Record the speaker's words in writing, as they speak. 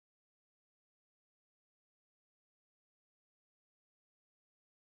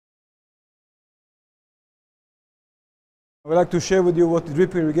I would like to share with you what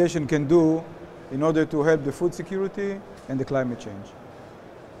drip irrigation can do in order to help the food security and the climate change.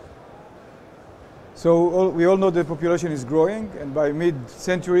 So we all know the population is growing, and by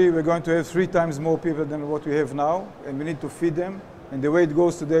mid-century we're going to have 3 times more people than what we have now, and we need to feed them, and the way it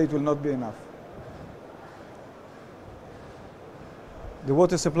goes today it will not be enough. The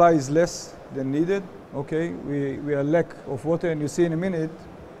water supply is less than needed. Okay, we are lack of water, and you see in a minute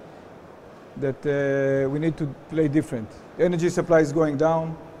that we need to play different. Energy supply is going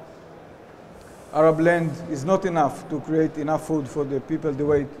down. Arab land is not enough to create enough food for the people the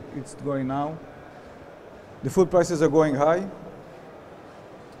way it's going now. The food prices are going high.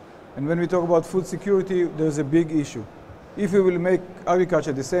 And when we talk about food security, there's a big issue. If we will make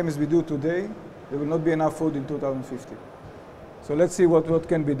agriculture the same as we do today, there will not be enough food in 2050. So let's see what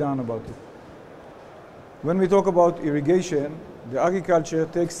can be done about it. When we talk about irrigation, the agriculture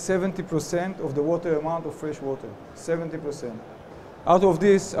takes 70% of the water amount of fresh water, 70%. Out of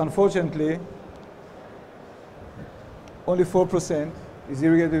this, unfortunately, only 4% is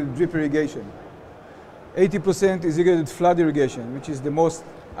irrigated with drip irrigation. 80% is irrigated with flood irrigation, which is the most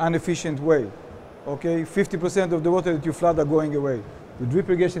inefficient way. Okay, 50% of the water that you flood are going away. The drip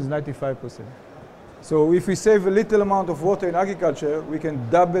irrigation is 95%. So if we save a little amount of water in agriculture, we can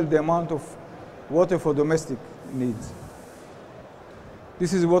double the amount of water for domestic needs.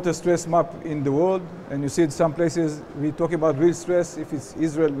 This is a water stress map in the world, and you see in some places we talk about real stress, if it's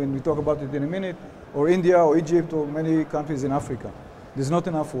Israel, when we talk about it in a minute, or India, or Egypt, or many countries in Africa. There's not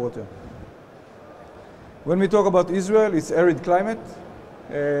enough water. When we talk about Israel, it's arid climate.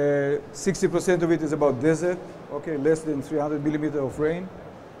 60% of it is about desert, okay, less than 300 millimeters of rain.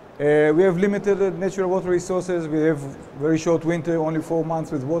 We have limited natural water resources. We have very short winter, only 4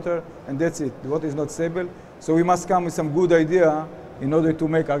 months with water, and that's it. The water is not stable. So we must come with some good idea in order to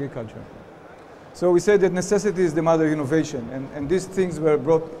make agriculture. So we say that necessity is the mother of innovation, and these things were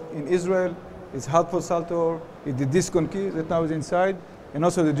brought in Israel. It's hot saltor, it's the discon key that now is inside, and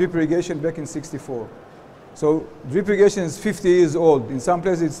also the drip irrigation back in '64. So drip irrigation is 50 years old. In some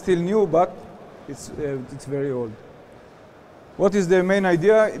places it's still new, but it's very old. What is the main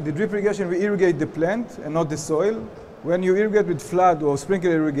idea? The drip irrigation, we irrigate the plant and not the soil. When you irrigate with flood or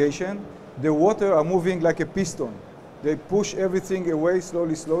sprinkler irrigation, the water are moving like a piston. They push everything away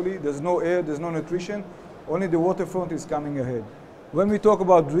slowly, slowly. There's no air, there's no nutrition. Only the waterfront is coming ahead. When we talk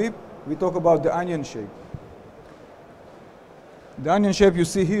about drip, we talk about the onion shape. The onion shape you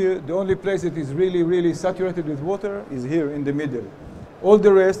see here, the only place that is really, really saturated with water is here in the middle. All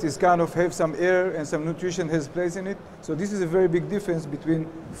the rest is kind of have some air and some nutrition has place in it. So this is a very big difference between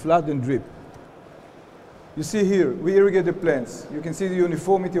flood and drip. You see here, we irrigate the plants. You can see the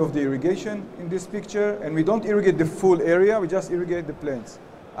uniformity of the irrigation in this picture, and we don't irrigate the full area, we just irrigate the plants.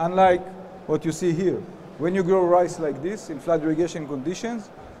 Unlike what you see here. When you grow rice like this in flood irrigation conditions,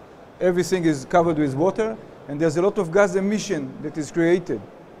 everything is covered with water, and there's a lot of gas emission that is created.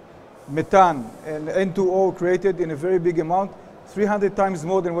 Methane and N2O created in a very big amount, 300 times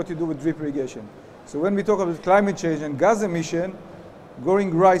more than what you do with drip irrigation. So when we talk about climate change and gas emission,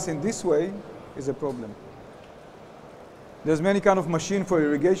 growing rice in this way is a problem. There's many kind of machine for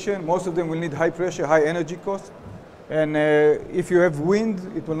irrigation. Most of them will need high pressure, high energy cost. And if you have wind,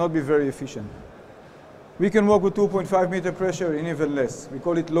 it will not be very efficient. We can work with 2.5 meter pressure and even less. We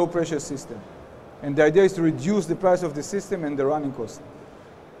call it low pressure system. And the idea is to reduce the price of the system and the running cost.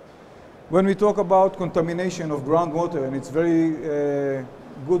 When we talk about contamination of groundwater, and it's very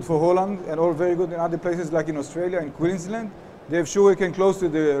good for Holland and all very good in other places like in Australia and Queensland, they have sugarcane close to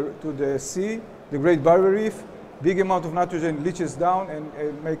the sea, the Great Barrier Reef. Big amount of nitrogen leaches down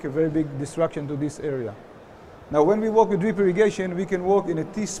and make a very big destruction to this area. Now when we work with drip irrigation, we can work in a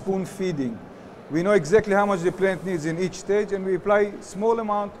teaspoon feeding. We know exactly how much the plant needs in each stage, and we apply small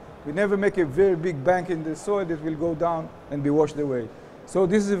amount. We never make a very big bank in the soil that will go down and be washed away. So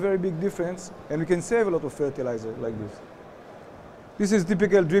this is a very big difference, and we can save a lot of fertilizer like this. This is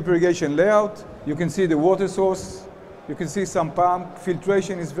typical drip irrigation layout. You can see the water source. You can see some pump.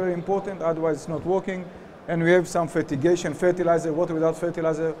 Filtration is very important, otherwise it's not working. And we have some fertigation, fertilizer. Water without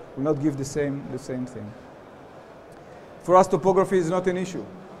fertilizer will not give the same thing. For us, topography is not an issue.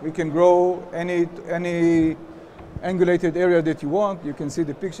 We can grow any angulated area that you want. You can see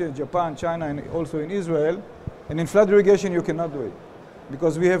the picture in Japan, China, and also in Israel. And in flood irrigation, you cannot do it,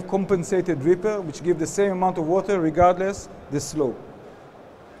 because we have compensated dripper, which give the same amount of water regardless the slope.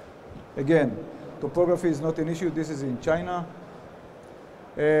 Again, topography is not an issue. This is in China.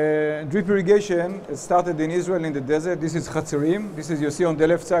 Drip irrigation started in Israel in the desert. This is Hatzerim. This is, you see on the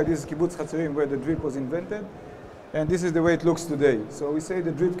left side, this is Kibbutz Hatzerim, where the drip was invented. And this is the way it looks today. So we say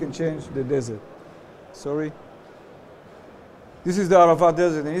the drip can change the desert. Sorry. This is the Arava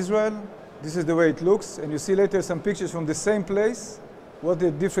Desert in Israel. This is the way it looks. And you see later some pictures from the same place, what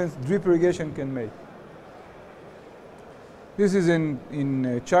the different drip irrigation can make. This is in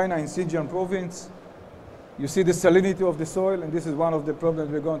China, in Xinjiang province. You see the salinity of the soil, and this is one of the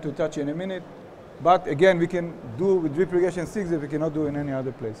problems we're going to touch in a minute. But again, we can do with drip irrigation things that we cannot do in any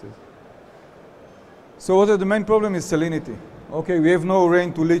other places. So what are the main problem is salinity. Okay, we have no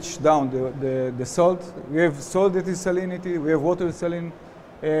rain to leach down the salt. We have salt that is salinity, we have water saline.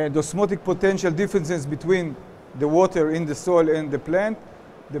 The osmotic potential differences between the water in the soil and the plant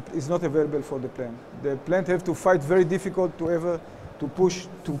is not available for the plant. The plant have to fight very difficult to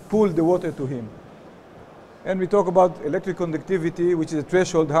pull the water to him. And we talk about electric conductivity, which is a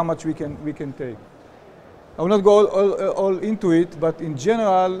threshold how much we can take. I will not go all into it, but in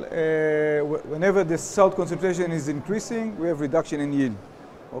general, whenever the salt concentration is increasing, we have reduction in yield,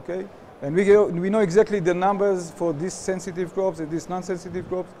 okay? And we know exactly the numbers for these sensitive crops and these non-sensitive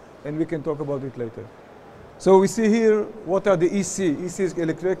crops, and we can talk about it later. So we see here what are the EC. EC is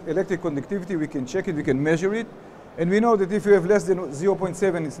electric conductivity. We can check it, we can measure it. And we know that if you have less than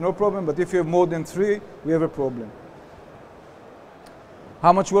 0.7, it's no problem, but if you have more than 3, we have a problem.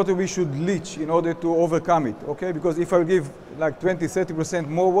 How much water we should leach in order to overcome it, okay? Because if I give like 20, 30%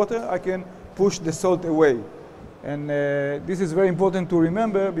 more water, I can push the salt away. And this is very important to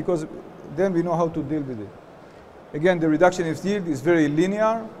remember because then we know how to deal with it. Again, the reduction of yield is very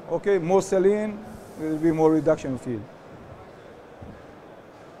linear, okay? More saline, there will be more reduction of yield.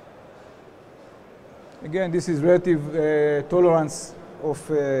 Again, this is relative tolerance of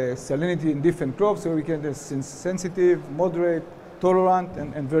salinity in different crops, so we can have sensitive, moderate, tolerant,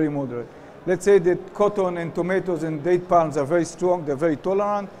 and very moderate. Let's say that cotton and tomatoes and date palms are very strong, they're very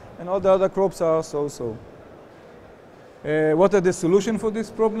tolerant, and all the other crops are so-so. What are the solutions for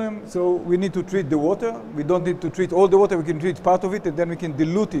this problem? So we need to treat the water. We don't need to treat all the water, we can treat part of it, and then we can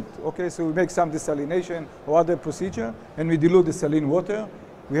dilute it, okay? So we make some desalination or other procedure, and we dilute the saline water.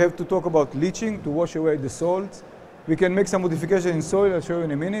 We have to talk about leaching to wash away the salts. We can make some modification in soil, I'll show you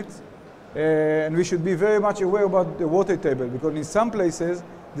in a minute. And we should be very much aware about the water table, because in some places,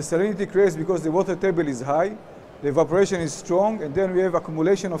 the salinity creates because the water table is high, the evaporation is strong, and then we have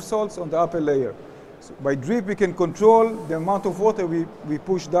accumulation of salts on the upper layer. So by drip, we can control the amount of water we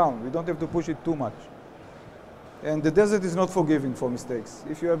push down. We don't have to push it too much. And the desert is not forgiving for mistakes.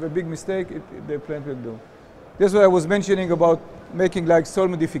 If you have a big mistake, the plant will do. That's what I was mentioning about making like soil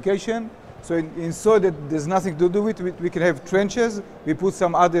modification. So in soil that there's nothing to do with, we can have trenches. We put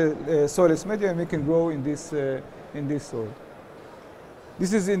some other soilless media, and we can grow in this soil.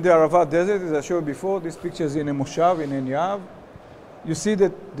 This is in the Arava Desert, as I showed before. This picture is in a moshav, in Ein Yahav. You see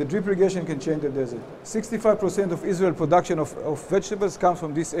that the drip irrigation can change the desert. 65% of Israel production of vegetables comes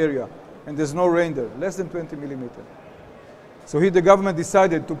from this area, and there's no rain there, less than 20 millimeters. So here the government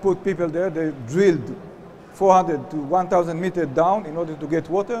decided to put people there. They drilled 400 to 1,000 meters down in order to get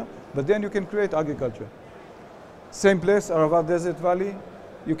water, but then you can create agriculture. Same place, Arava Desert Valley.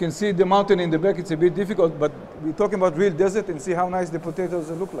 You can see the mountain in the back. It's a bit difficult, but we're talking about real desert, and see how nice the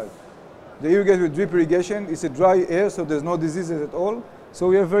potatoes look like. They irrigate with drip irrigation. It's a dry air, so there's no diseases at all. So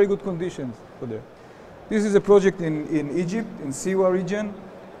we have very good conditions for there. This is a project in Egypt, in Siwa region,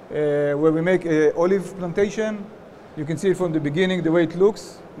 where we make an olive plantation. You can see it from the beginning, the way it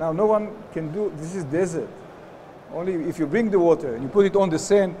looks. Now, no one can do, this is desert. Only if you bring the water and you put it on the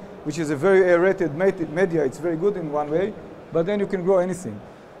sand, which is a very aerated media, it's very good in one way, but then you can grow anything.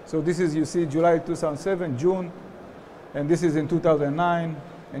 So this is, you see, July 2007, June, and this is in 2009.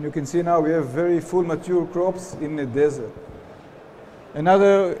 And you can see now we have very full mature crops in the desert.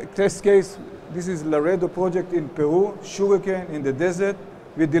 Another test case, this is Laredo project in Peru, sugarcane in the desert.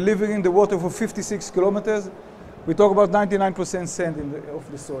 We're delivering the water for 56 kilometers. We talk about 99% sand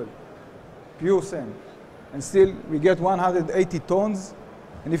of the soil, pure sand. And still we get 180 tons.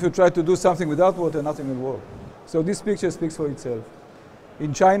 And if you try to do something without water, nothing will work. So this picture speaks for itself.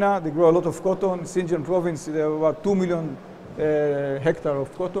 In China, they grow a lot of cotton. Xinjiang province, there are about 2 million hectare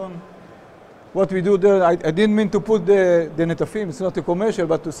of cotton. What we do there, I didn't mean to put the netafim, it's not a commercial,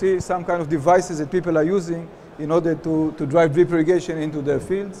 but to see some kind of devices that people are using in order to drive drip irrigation into their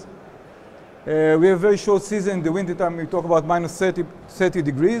fields. We have very short season. In the winter time, we talk about minus 30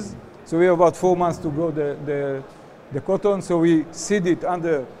 degrees. So we have about 4 months to grow the cotton. So we seed it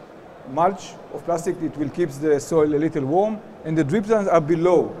under mulch of plastic. It will keep the soil a little warm. And the drip lines are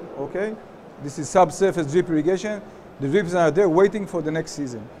below, okay? This is subsurface drip irrigation. The drips are there waiting for the next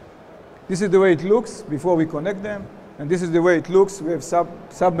season. This is the way it looks before we connect them. And this is the way it looks. We have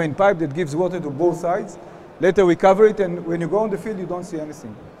sub-main pipe that gives water to both sides. Later we cover it, and when you go on the field, you don't see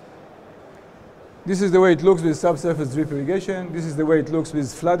anything. This is the way it looks with subsurface drip irrigation. This is the way it looks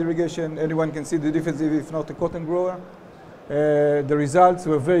with flood irrigation. Anyone can see the difference if not a cotton grower. The results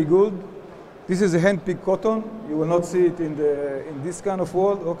were very good. This is a hand-picked cotton. You will not see it in this kind of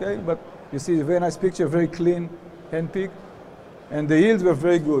world, okay? But you see a very nice picture, very clean, hand-picked. And the yields were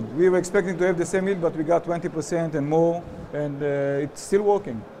very good. We were expecting to have the same yield, but we got 20% and more, and it's still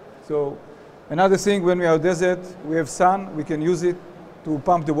working. So another thing, when we are desert, we have sun, we can use it to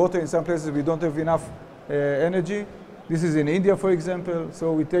pump the water. In some places we don't have enough energy. This is in India, for example.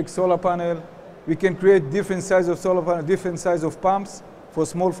 So we take solar panel. We can create different size of solar panel, different size of pumps for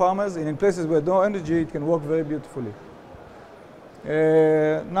small farmers. And in places where no energy, it can work very beautifully.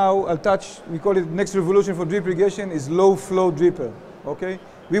 Now I'll touch, we call it next revolution for drip irrigation is low flow dripper, okay?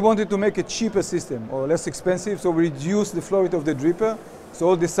 We wanted to make a cheaper system or less expensive, so we reduce the flow rate of the dripper. So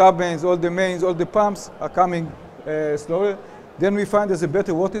all the sub-mains, all the mains, all the pumps are coming slower. Then we find there's a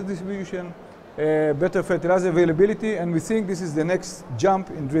better water distribution, better fertilizer availability, and we think this is the next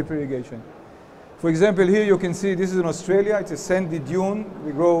jump in drip irrigation. For example, here you can see this is in Australia. It's a sandy dune.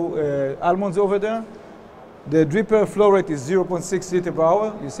 We grow almonds over there. The dripper flow rate is 0.6 liter per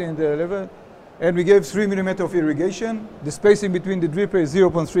hour. You see in the level. And we gave 3 millimeters of irrigation. The spacing between the dripper is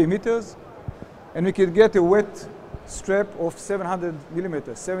 0.3 meters. And we can get a wet strap of 700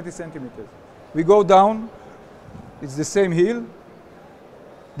 millimeters, 70 centimeters. We go down. It's the same hill.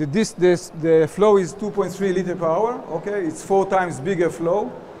 The flow is 2.3 liter per hour. Okay, it's 4 times bigger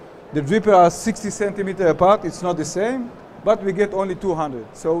flow. The dripper are 60 centimeters apart. It's not the same, but we get only 200.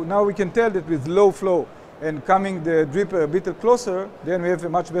 So now we can tell that with low flow and coming the dripper a bit closer, then we have a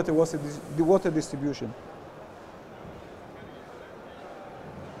much better water distribution.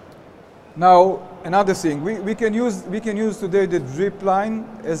 Now, another thing, we can use today the drip line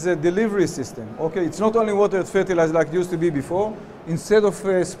as a delivery system. Okay, it's not only water fertilizer like it used to be before. Instead of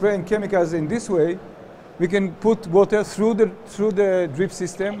spraying chemicals in this way, we can put water through the drip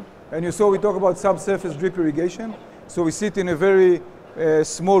system. And you saw we talk about subsurface drip irrigation. So we sit in a very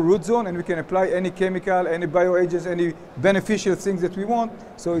small root zone, and we can apply any chemical, any bioagents, any beneficial things that we want.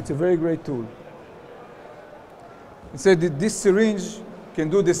 So it's a very great tool. Instead, this syringe can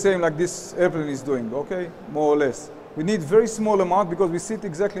do the same like this airplane is doing, okay, more or less. We need very small amount because we sit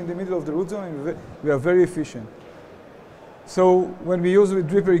exactly in the middle of the root zone, and we are very efficient. So when we use with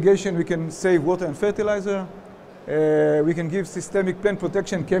drip irrigation, we can save water and fertilizer. We can give systemic plant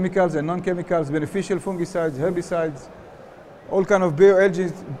protection chemicals and non-chemicals, beneficial fungicides, herbicides, all kind of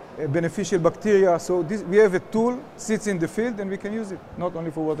bioalgae, beneficial bacteria. So we have a tool, sits in the field, and we can use it, not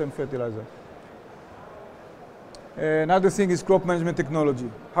only for water and fertilizer. Another thing is crop management technology.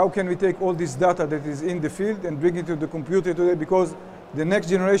 How can we take all this data that is in the field and bring it to the computer today? Because the next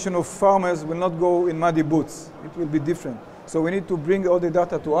generation of farmers will not go in muddy boots. It will be different. So we need to bring all the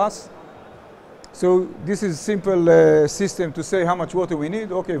data to us. So this is a simple system to say how much water we need.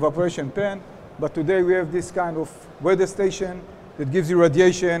 Okay, evaporation pan. But today we have this kind of weather station that gives you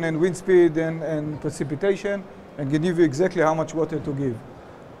radiation and wind speed and precipitation and can give you exactly how much water to give.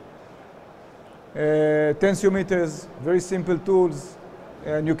 Tensiometers, very simple tools,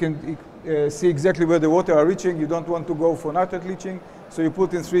 and you can see exactly where the water are reaching. You don't want to go for nitrate leaching, so you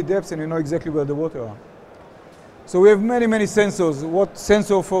put in 3 depths and you know exactly where the water are. So we have many, many sensors. What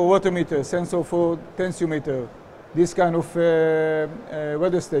sensor for water meter, sensor for tensiometer, this kind of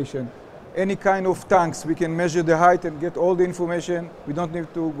weather station. Any kind of tanks, we can measure the height and get all the information. We don't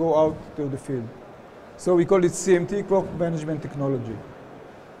need to go out to the field. So we call it CMT, crop management technology.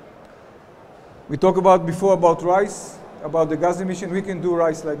 We talked before about rice, about the gas emission. We can do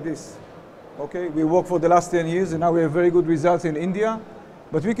rice like this. Okay, we worked for the last 10 years, and now we have very good results in India.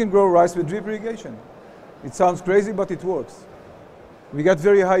 But we can grow rice with drip irrigation. It sounds crazy, but it works. We got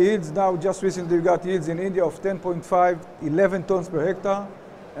very high yields now. Just recently, we got yields in India of 10.5, 11 tons per hectare.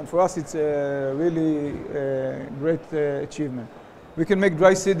 And for us, it's a really great achievement. We can make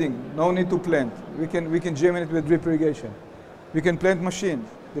dry seeding, no need to plant. We can germinate with drip irrigation. We can plant machines.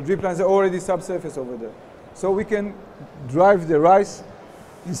 The drip lines are already subsurface over there. So we can drive the rice.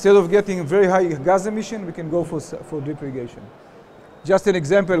 Instead of getting very high gas emission, we can go for drip irrigation. Just an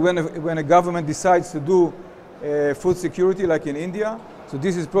example, when a government decides to do food security, like in India, so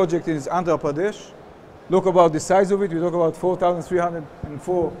this is project in Andhra Pradesh. Look about the size of it. We talk about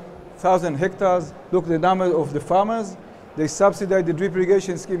 4,304,000 hectares. Look at the number of the farmers. They subsidize the drip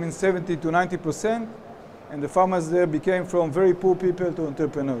irrigation scheme in 70 to 90%. And the farmers there became from very poor people to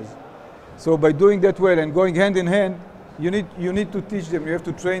entrepreneurs. So by doing that well and going hand in hand, you need to teach them, you have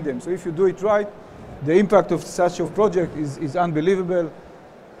to train them. So if you do it right, the impact of such a project is unbelievable.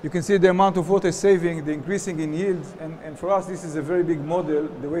 You can see the amount of water saving, the increasing in yields, and for us this is a very big model,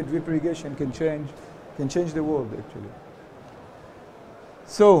 the way drip irrigation can change the world actually.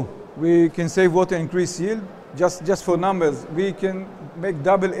 So we can save water, increase yield. Just for numbers, we can make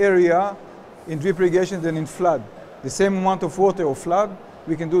double area in drip irrigation than in flood. The same amount of water or flood,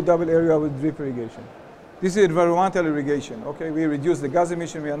 we can do double area with drip irrigation. This is environmental irrigation. Okay, we reduce the gas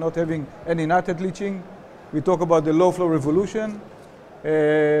emission. We are not having any nitrate leaching. We talk about the low flow revolution.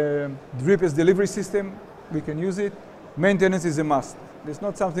 Drip as delivery system, we can use it. Maintenance is a must. It's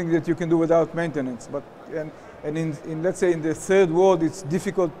not something that you can do without maintenance. But in let's say in the third world, it's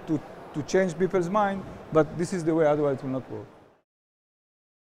difficult to change people's mind. But this is the way, otherwise it will not work.